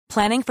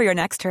Planning for your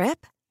next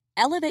trip?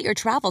 Elevate your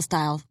travel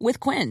style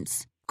with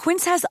Quince.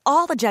 Quince has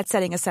all the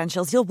jet-setting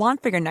essentials you'll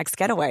want for your next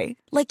getaway,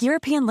 like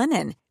European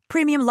linen,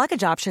 premium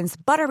luggage options,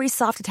 buttery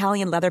soft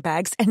Italian leather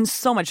bags, and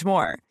so much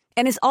more.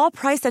 And is all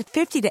priced at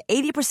 50 to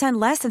 80%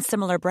 less than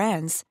similar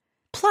brands.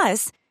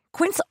 Plus,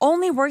 Quince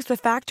only works with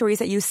factories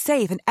that use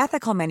safe and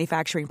ethical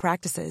manufacturing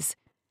practices.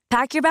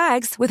 Pack your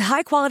bags with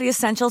high-quality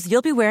essentials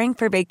you'll be wearing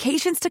for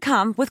vacations to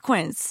come with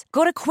Quince.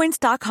 Go to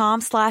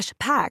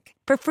quince.com/pack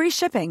for free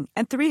shipping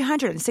and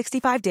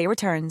 365-day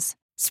returns.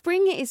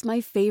 Spring is my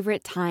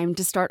favorite time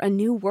to start a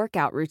new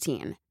workout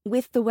routine.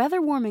 With the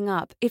weather warming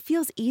up, it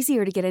feels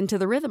easier to get into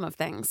the rhythm of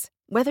things.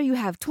 Whether you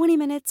have 20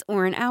 minutes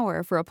or an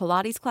hour for a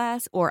Pilates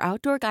class or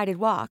outdoor guided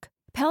walk,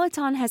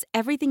 Peloton has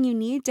everything you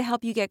need to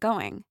help you get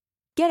going.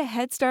 Get a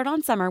head start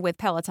on summer with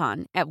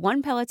Peloton at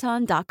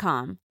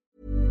onepeloton.com.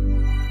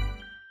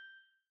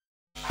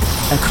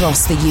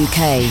 Across the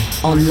UK,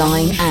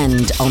 online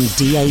and on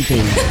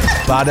DAB.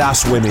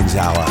 Badass Women's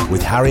Hour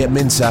with Harriet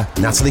Minter,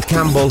 Natalie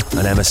Campbell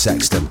and Emma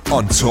Sexton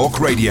on Talk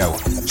Radio.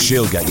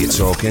 She'll get you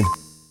talking.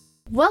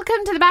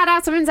 Welcome to the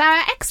Badass Women's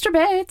Hour Extra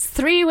Bits.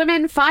 3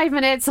 women, 5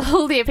 minutes,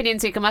 all the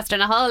opinions we can muster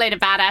and a whole load of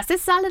badass.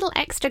 This is our little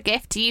extra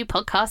gift to you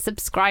podcast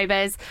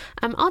subscribers.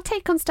 Our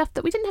take on stuff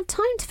that we didn't have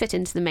time to fit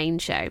into the main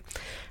show.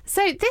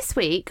 So this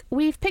week,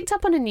 we've picked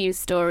up on a news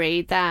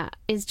story that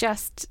is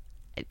just...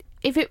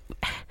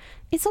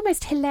 It's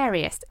almost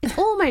hilarious. It's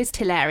almost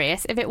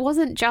hilarious if it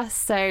wasn't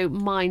just so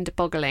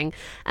mind-boggling.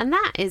 And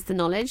that is the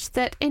knowledge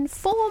that in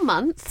 4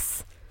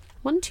 months,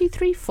 1, 2,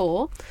 3,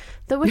 4,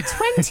 there were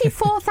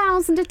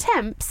 24,000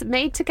 attempts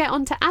made to get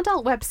onto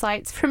adult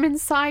websites from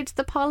inside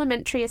the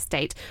parliamentary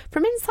estate.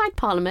 From inside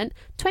Parliament,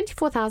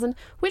 24,000,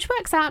 which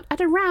works out at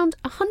around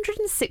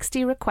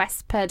 160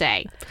 requests per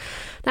day.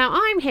 Now,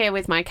 I'm here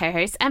with my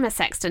co-hosts, Emma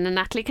Sexton and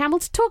Natalie Campbell,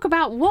 to talk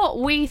about what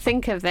we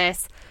think of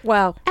this.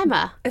 Well,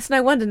 Emma. It's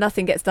no wonder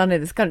nothing gets done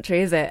in this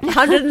country, is it?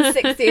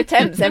 160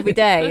 attempts every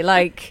day.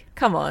 Like,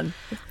 come on.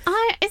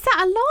 Is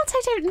that a lot?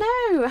 I don't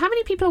know. How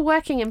many people are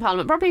working in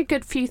Parliament? Probably a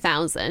good few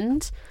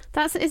thousand.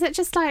 Is it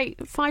just like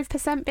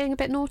 5% being a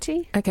bit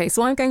naughty? Okay,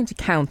 so I'm going to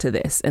counter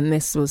this, and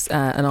this was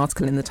an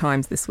article in the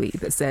Times this week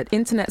that said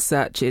internet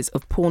searches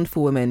of porn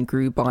for women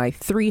grew by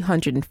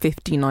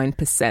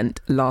 359%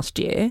 last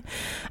year,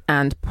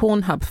 and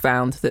Pornhub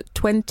found that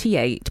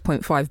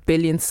 28.5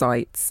 billion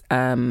sites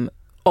of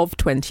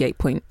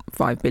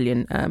 28.5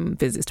 billion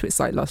visits to its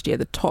site last year,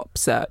 the top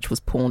search was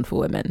porn for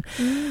women.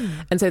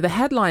 And so the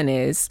headline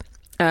is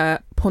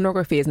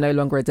pornography is no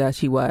longer a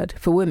dirty word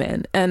for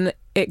women. And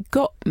it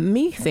got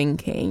me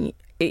thinking,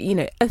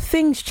 are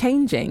things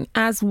changing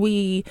as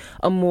we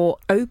are more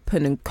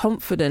open and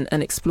confident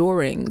and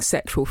exploring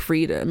sexual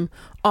freedom?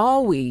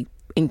 Are we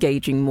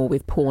engaging more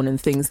with porn and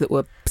things that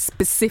were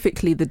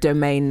specifically the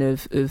domain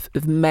of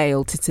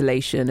male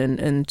titillation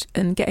and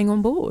getting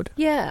on board?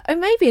 Yeah,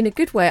 and maybe in a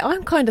good way.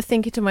 I'm kind of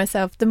thinking to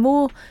myself, the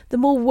more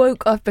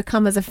woke I've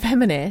become as a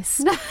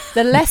feminist,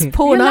 the less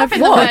porn I've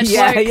watched.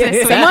 So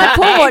my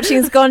porn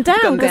watching's gone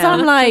down because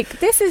I'm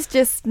like, this is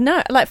just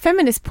like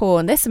feminist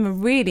porn. There's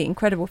some really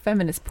incredible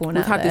feminist porn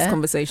We've out had there. this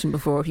conversation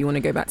before if you want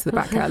to go back to the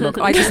back catalogue.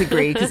 I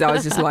disagree because I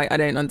was just like, I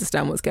don't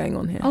understand what's going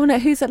on here. Oh no,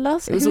 who's at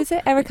Lust? Who is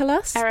it? Erica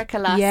Lust? Erica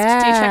Lust.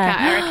 Yeah. Do check out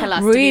Erica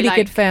Lust. Really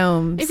good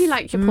films. If you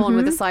like your porn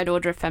with a side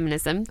order of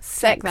feminism.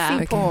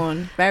 Sexy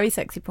porn. Very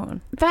sexy porn.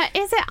 But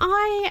is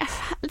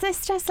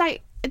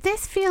it,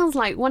 this feels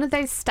like one of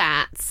those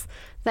stats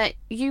that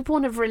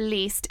YouPorn have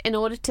released in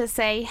order to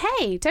say,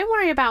 hey, don't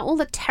worry about all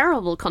the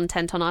terrible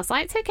content on our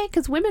site. It's okay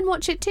because women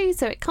watch it too,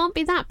 so it can't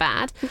be that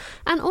bad.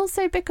 And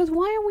also because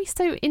why are we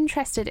so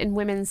interested in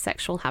women's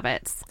sexual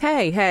habits?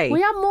 Hey.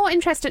 We are more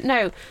interested...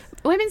 No,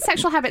 women's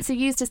sexual habits are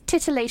used as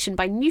titillation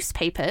by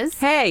newspapers.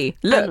 Hey,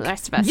 look, and the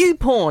rest of us.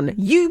 YouPorn. Oh,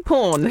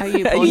 YouPorn.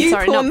 Sorry, not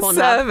YouPorn Pornhub.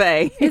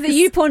 survey. Is it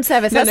YouPorn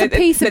service? That's a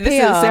piece of PR.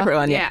 This is a separate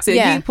one, yeah. So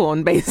Yeah.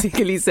 YouPorn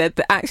basically said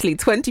that actually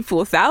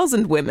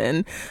 24,000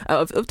 women,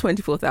 of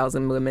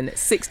 24,000 women,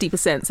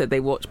 60% said they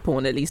watch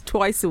porn at least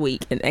twice a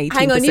week and 18%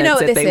 Hang on, you know what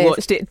said this they is?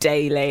 watched it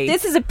daily.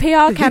 This is a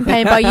PR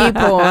campaign by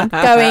YouPorn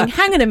going,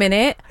 hang on a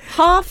minute,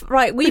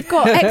 we've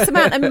got X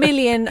amount of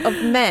million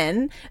of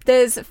men,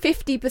 there's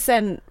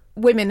 50%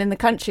 women in the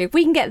country. If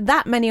we can get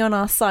that many on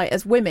our site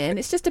as women,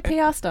 it's just a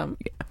PR stunt.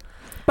 Yeah.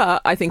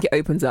 But I think it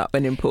opens up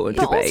an important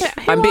But debate. also,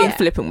 I'm being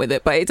flippant with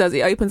it, but it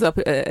opens up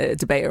a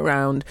debate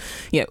around,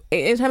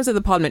 in terms of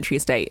the parliamentary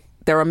estate,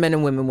 there are men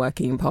and women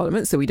working in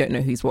Parliament, so we don't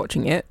know who's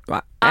watching it.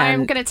 Right?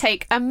 I'm going to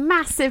take a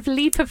massive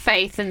leap of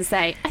faith and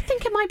say, I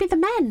think it might be the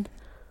men.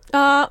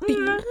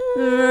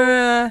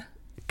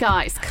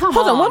 Guys, come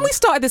Hold on. on, when we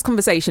started this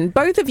conversation,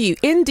 both of you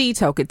in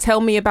detail could tell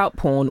me about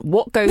porn,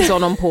 what goes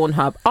on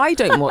Pornhub. I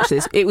don't watch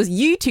this. It was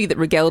you two that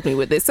regaled me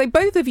with this. So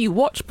both of you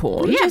watch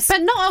porn. Yes,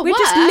 but not at We're work.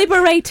 just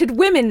liberated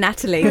women,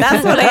 Natalie.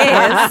 That's what it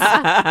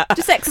is.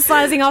 Just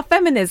exercising our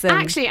feminism.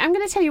 Actually, I'm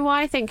going to tell you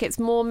why I think it's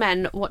more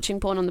men watching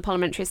porn on the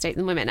parliamentary estate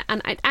than women.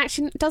 And it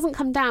actually doesn't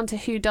come down to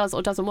who does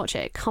or doesn't watch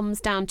it. It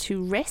comes down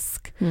to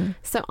risk.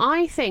 So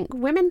I think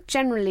women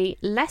generally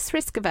less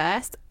risk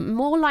averse,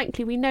 more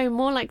likely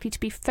to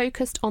be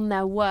focused on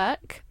their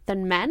work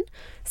than men.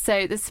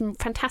 So there's some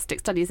fantastic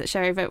studies that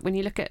show over when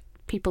you look at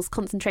people's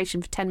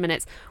concentration for 10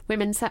 minutes,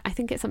 women, I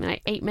think it's something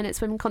like 8 minutes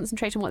women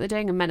concentrate on what they're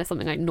doing, and men are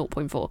something like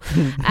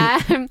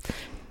 0.4.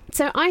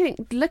 So I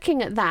think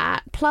looking at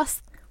that,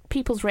 plus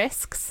people's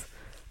risks,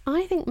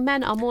 I think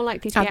men are more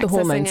likely to be Add the accessing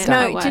hormone it.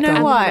 stuff. No, at do you work. know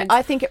And why? women-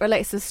 I think it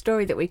relates to the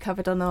story that we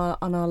covered on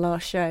our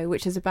last show,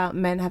 which is about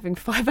men having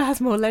 5 hours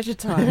more leisure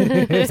time.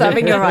 So I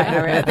think you're right,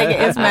 Harry. I think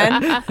it is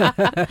men.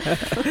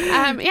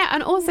 Yeah,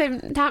 and also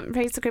that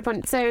raises a good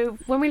point. So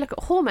when we look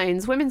at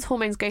hormones, women's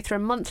hormones go through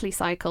a monthly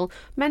cycle.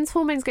 Men's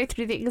hormones go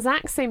through the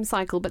exact same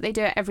cycle, but they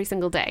do it every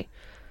single day.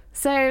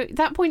 So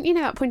that point,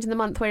 that point in the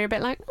month where you're a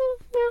bit like,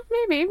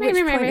 maybe. Which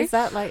point is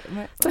that? Like,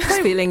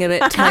 Just feeling a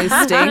bit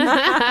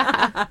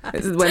toasty.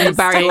 This is when the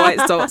Barry White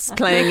starts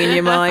playing in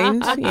your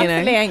mind. I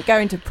definitely ain't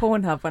going to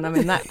Pornhub when I'm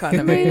in that kind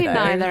of mood. Really though.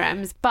 neither,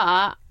 Ems.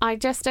 But I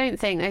just don't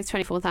think those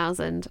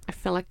 24,000, I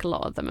feel like a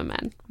lot of them are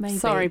men. Maybe.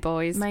 Sorry,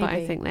 boys, but I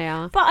Maybe. think they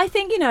are. But I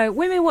think,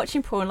 women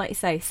watching porn, like you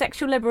say,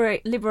 sexual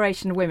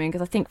liberation of women,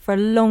 because I think for a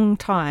long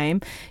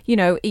time,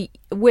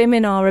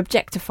 women are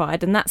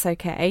objectified, and that's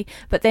okay.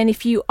 But then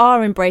if you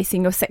are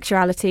embracing your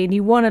sexuality and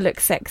you want to look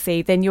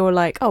sexy, then you're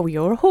like, oh,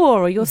 you're a whore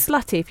or you're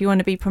slutty if you want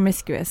to be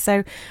promiscuous.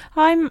 So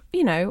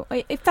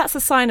if that's a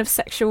sign of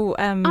sexual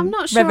I'm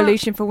not sure.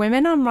 revolution for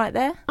women, I'm right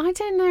there. I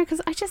don't know,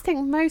 because I just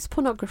think most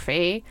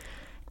pornography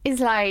is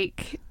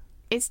like,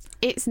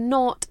 it's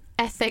not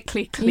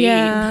ethically clean.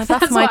 Yeah,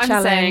 that's my what I'm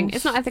saying. challenge.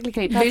 It's not ethically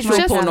clean. That's It's Visual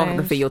my just- challenge.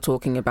 pornography you're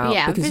talking about,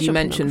 Yeah, because you visual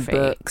mentioned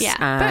pornography. books.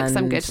 Yeah, books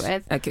I'm good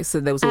with. Okay, so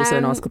there was also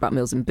an article about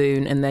Mills and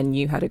Boon, and then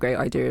you had a great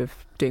idea of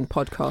doing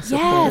podcasts. of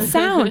Yeah, porn.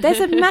 sound. There's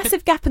a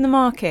massive gap in the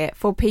market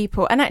for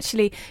people, and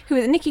actually,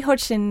 Nikki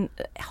Hodgson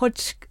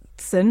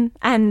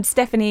and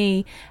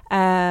Stephanie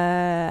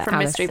From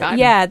Mystery Vibe.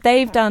 Yeah,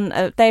 they've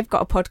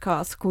got a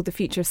podcast called The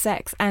Future of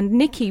Sex, and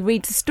Nikki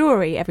reads a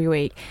story every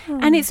week,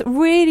 and it's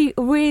really,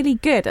 really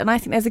good. And I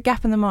think there's a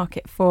gap in the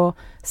market for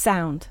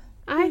sound.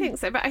 I think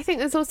so, but I think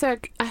there's also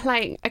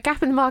a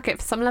gap in the market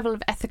for some level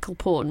of ethical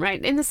porn,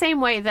 right? In the same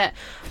way that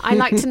I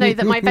like to know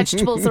that my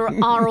vegetables are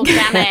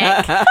organic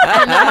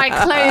and that my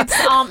clothes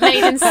aren't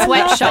made in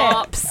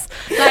sweatshops.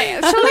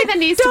 Like, surely there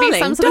needs to be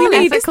some sort of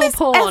ethical this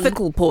porn.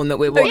 ethical porn that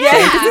we're watching.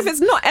 Yeah. Because if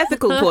it's not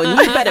ethical porn, you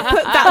better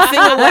put that thing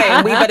away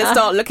and we better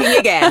start looking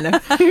again.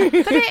 But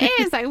it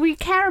is like we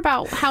care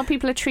about how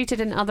people are treated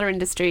in other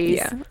industries.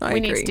 Yeah, I we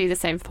need agree. to do the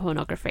same for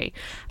pornography.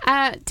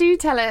 Do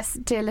tell us,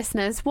 dear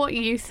listeners, what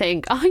you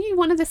think. Are you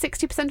one of the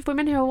 60% of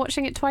women who are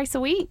watching it twice a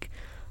week?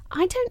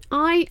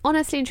 I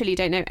honestly and truly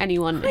don't know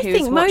anyone I who's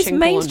think most watching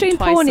mainstream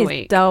porn porn twice a is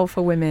week. dull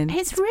for women.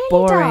 It's really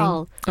boring.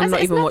 dull. I'm not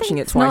It's even nothing- watching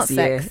it it's not twice a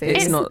year. sexy.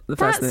 It's not the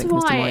first thing that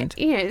comes to mind.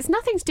 It's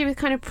nothing to do with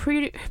kind of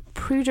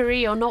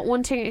prudery or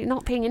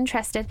not being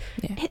interested.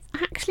 Yeah. It's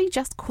actually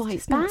just quite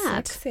It's not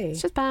bad. sexy.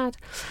 It's just bad.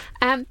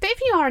 But if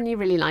you are and you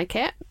really like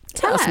it,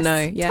 tell Let us. us know,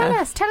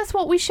 yeah. Tell us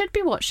what we should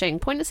be watching.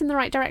 Point us in the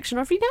right direction.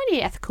 Or if you know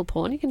any ethical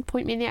porn, you can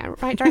point me in the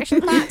right direction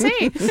for that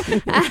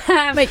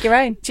too. Make your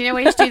own. Do you know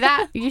where you should do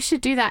that? You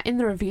should do that in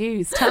the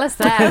reviews. Tell us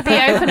there. Be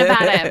open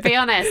about it. Be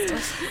honest.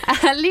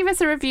 Leave us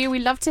a review. We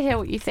love to hear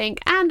what you think.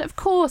 And of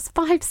course,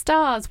 5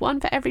 stars. 1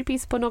 for every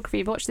piece of pornography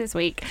you've watched this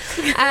week.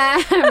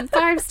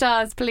 5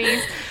 stars,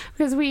 please,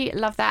 because we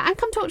love that. And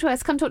come talk to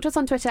us. Come talk to us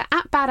on Twitter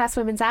at Badass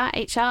Women's Hour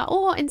HR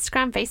or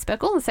Instagram,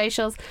 Facebook, all the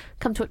socials.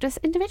 Come talk to us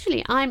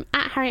individually. I'm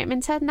at Harriet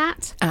Minter,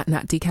 Nat, At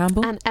Nat D.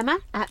 Campbell. and Emma.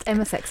 At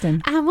Emma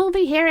Sexton. And we'll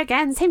be here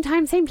again, same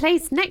time, same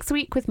place, next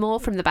week with more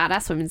from the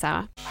Badass Women's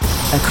Hour.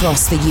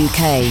 Across the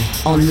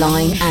UK,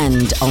 online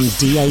and on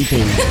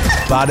DAB.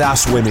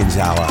 Badass Women's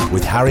Hour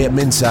with Harriet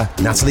Minter,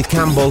 Natalie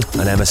Campbell,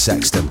 and Emma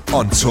Sexton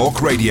on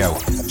Talk Radio.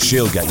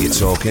 She'll get you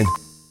talking.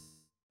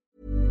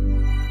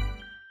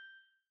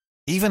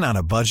 Even on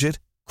a budget,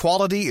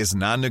 quality is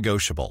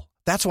non-negotiable.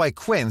 That's why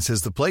Quince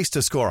is the place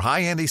to score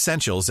high-end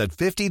essentials at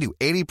 50 to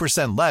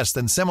 80% less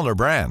than similar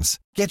brands.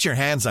 Get your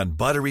hands on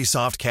buttery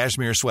soft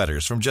cashmere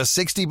sweaters from just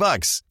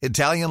 $60,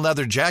 Italian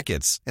leather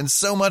jackets, and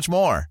so much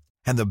more.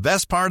 And the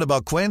best part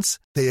about Quince,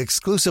 they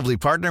exclusively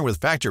partner with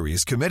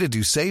factories committed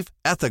to safe,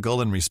 ethical,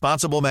 and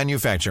responsible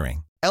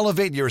manufacturing.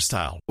 Elevate your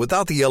style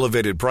without the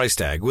elevated price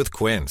tag with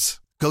Quince.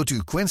 Go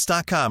to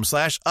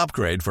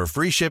quince.com/upgrade for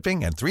free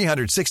shipping and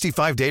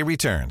 365-day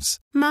returns.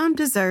 Mom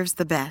deserves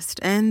the best,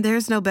 and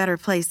there's no better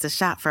place to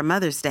shop for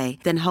Mother's Day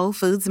than Whole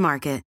Foods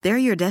Market. They're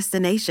your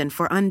destination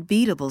for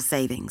unbeatable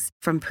savings,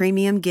 from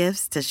premium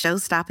gifts to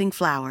show-stopping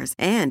flowers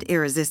and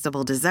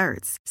irresistible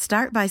desserts.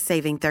 Start by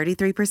saving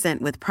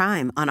 33% with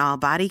Prime on all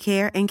body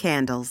care and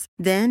candles.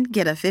 Then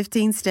get a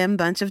 15-stem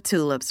bunch of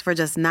tulips for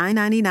just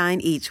 $9.99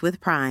 each with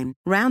Prime.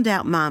 Round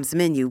out Mom's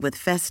menu with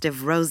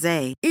festive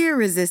rosé,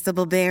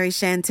 irresistible berry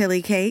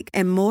chantilly cake,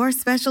 and more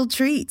special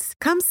treats.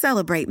 Come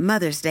celebrate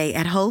Mother's Day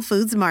at Whole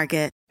Foods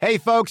Market. Hey,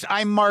 folks,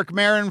 I'm Mark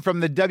Maron from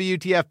the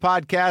WTF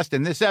Podcast,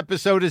 and this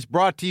episode is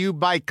brought to you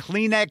by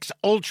Kleenex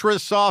Ultra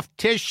Soft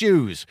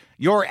Tissues,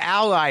 your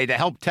ally to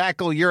help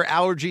tackle your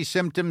allergy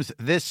symptoms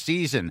this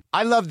season.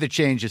 I love the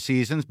change of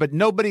seasons, but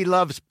nobody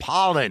loves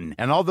pollen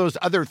and all those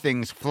other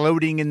things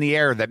floating in the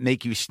air that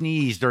make you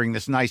sneeze during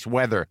this nice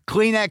weather.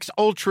 Kleenex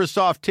Ultra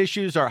Soft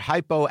Tissues are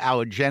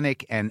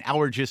hypoallergenic and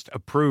allergist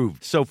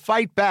approved. So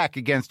fight back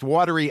against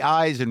watery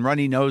eyes and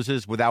runny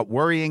noses without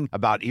worrying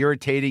about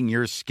irritating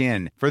your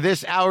skin. For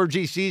this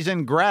allergy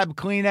season, grab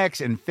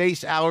Kleenex and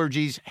face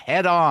allergies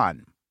head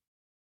on.